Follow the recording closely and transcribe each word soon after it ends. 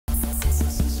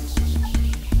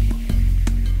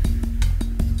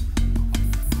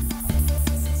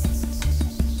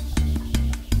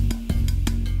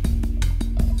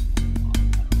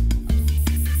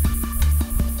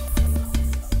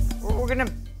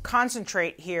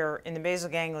concentrate here in the basal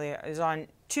ganglia is on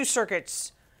two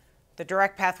circuits, the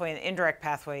direct pathway and the indirect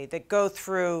pathway, that go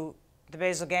through the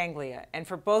basal ganglia. And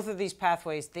for both of these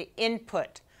pathways, the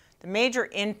major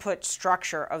input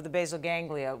structure of the basal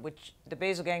ganglia, which the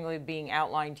basal ganglia being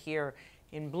outlined here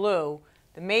in blue,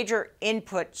 the major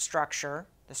input structure,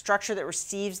 the structure that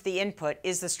receives the input,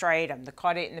 is the striatum, the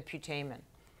caudate and the putamen.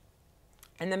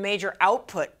 And the major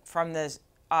output from the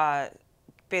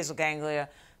basal ganglia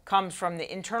comes from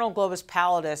the internal globus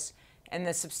pallidus and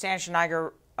the substantia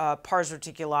nigra pars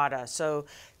reticulata. So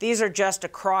these are just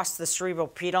across the cerebral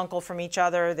peduncle from each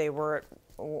other. They were at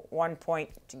one point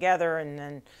together, and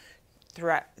then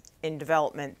throughout in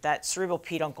development, that cerebral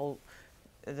peduncle,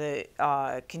 the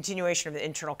continuation of the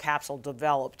internal capsule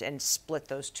developed and split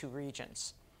those two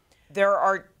regions. There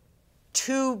are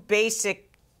two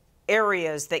basic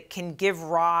areas that can give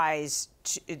rise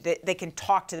to, they can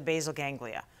talk to the basal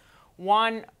ganglia.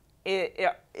 One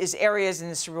is areas in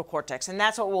the cerebral cortex, and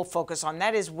that's what we'll focus on.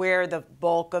 That is where the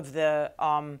bulk of the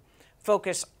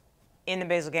focus in the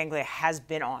basal ganglia has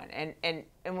been on. And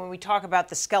when we talk about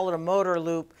the skeletal motor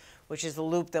loop, which is the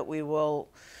loop that we will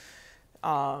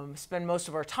spend most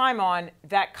of our time on,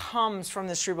 that comes from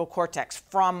the cerebral cortex,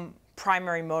 from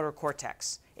primary motor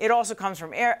cortex. It also comes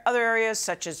from other areas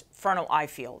such as frontal eye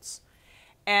fields.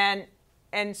 And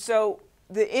so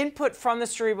the input from the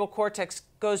cerebral cortex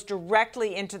goes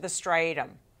directly into the striatum.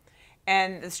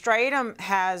 And the striatum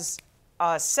has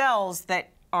cells that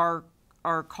are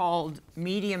called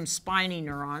medium spiny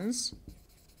neurons.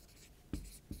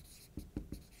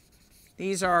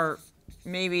 These are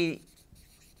maybe,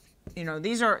 you know,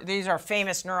 these are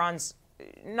famous neurons,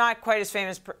 not quite as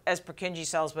famous as Purkinje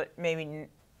cells, but maybe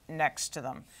next to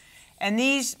them. And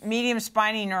these medium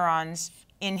spiny neurons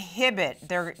inhibit,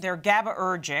 they're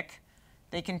GABAergic,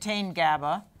 they contain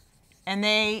GABA, and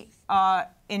they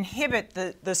inhibit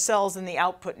the cells in the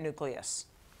output nucleus.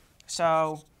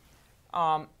 So,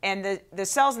 and the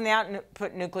cells in the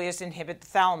output nucleus inhibit the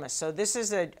thalamus. So this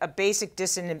is a basic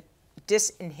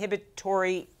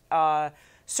disinhibitory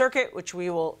circuit, which we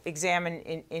will examine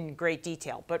in great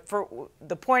detail. But for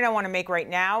the point I want to make right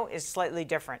now is slightly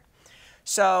different.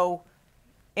 So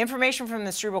information from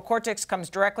the cerebral cortex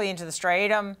comes directly into the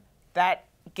striatum. That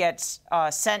gets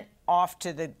sent off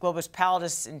to the globus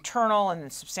pallidus internal and the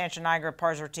substantia nigra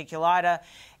pars reticulata,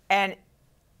 and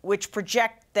which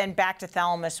project then back to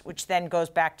thalamus, which then goes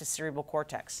back to cerebral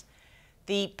cortex.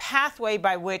 The pathway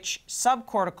by which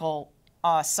subcortical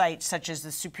sites, such as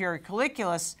the superior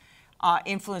colliculus,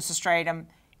 influence the striatum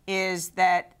is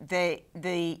that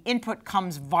the input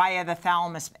comes via the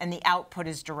thalamus and the output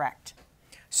is direct.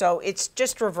 So it's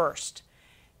just reversed.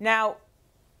 Now,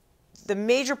 the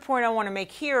major point I want to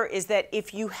make here is that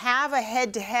if you have a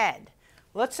head-to-head,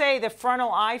 let's say the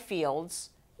frontal eye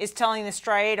fields is telling the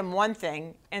striatum one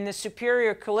thing and the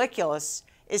superior colliculus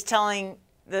is telling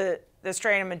the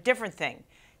striatum a different thing.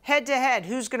 Head-to-head,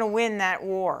 who's going to win that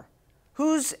war?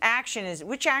 Which action is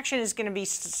going to be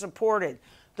supported?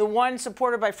 The one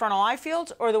supported by frontal eye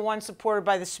fields or the one supported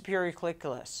by the superior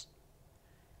colliculus?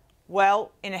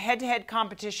 Well, in a head-to-head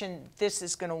competition, this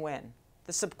is going to win.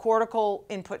 The subcortical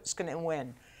input is going to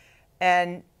win.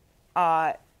 And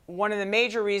one of the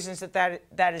major reasons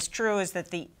that is true is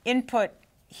that the input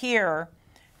here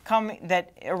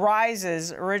that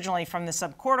arises originally from the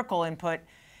subcortical input,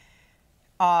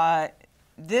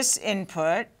 this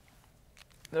input,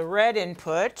 the red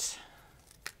input,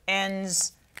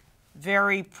 ends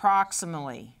very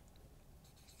proximally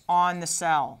on the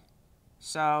cell.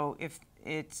 So if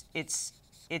it's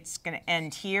going to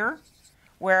end here,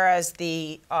 whereas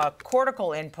the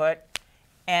cortical input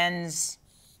ends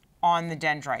on the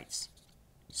dendrites.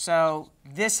 So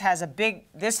this has a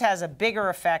bigger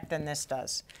effect than this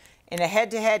does. In a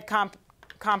head-to-head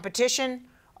competition,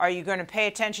 are you going to pay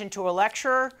attention to a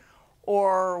lecturer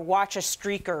or watch a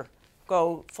streaker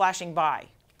go flashing by?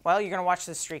 Well, you're going to watch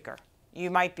the streaker. You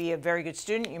might be a very good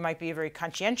student. You might be a very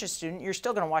conscientious student. You're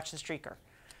still going to watch the streaker.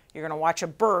 You're going to watch a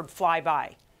bird fly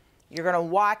by. You're going to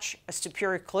watch a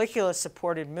superior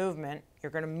colliculus-supported movement.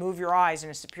 You're going to move your eyes in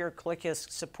a superior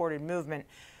colliculus-supported movement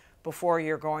before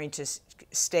you're going to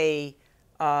stay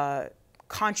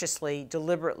consciously,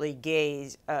 deliberately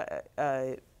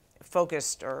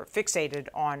focused or fixated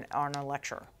on a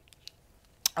lecturer.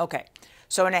 Okay,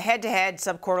 so in a head-to-head,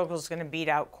 subcortical is going to beat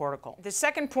out cortical. The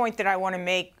second point that I want to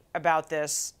make about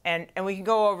this, and we can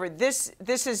go over this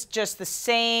is just the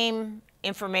same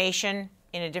information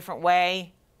in a different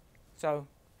way. So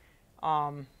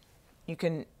you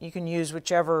can use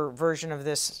whichever version of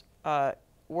this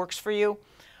works for you.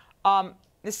 The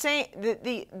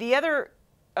other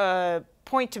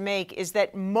point to make is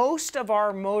that most of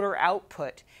our motor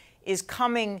output is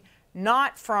coming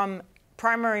not from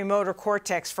primary motor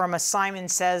cortex, from a Simon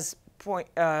Says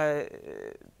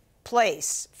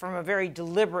place, from a very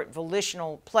deliberate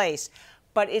volitional place,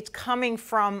 but it's coming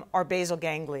from our basal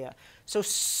ganglia.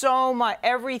 So much,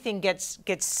 everything gets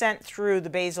sent through the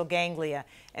basal ganglia,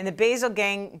 and the basal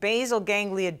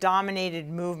ganglia dominated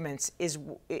movements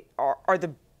are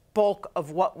the bulk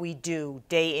of what we do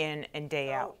day in and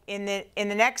day out. In the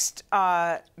next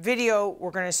video,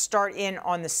 we're going to start in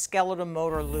on the skeletal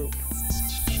motor loop.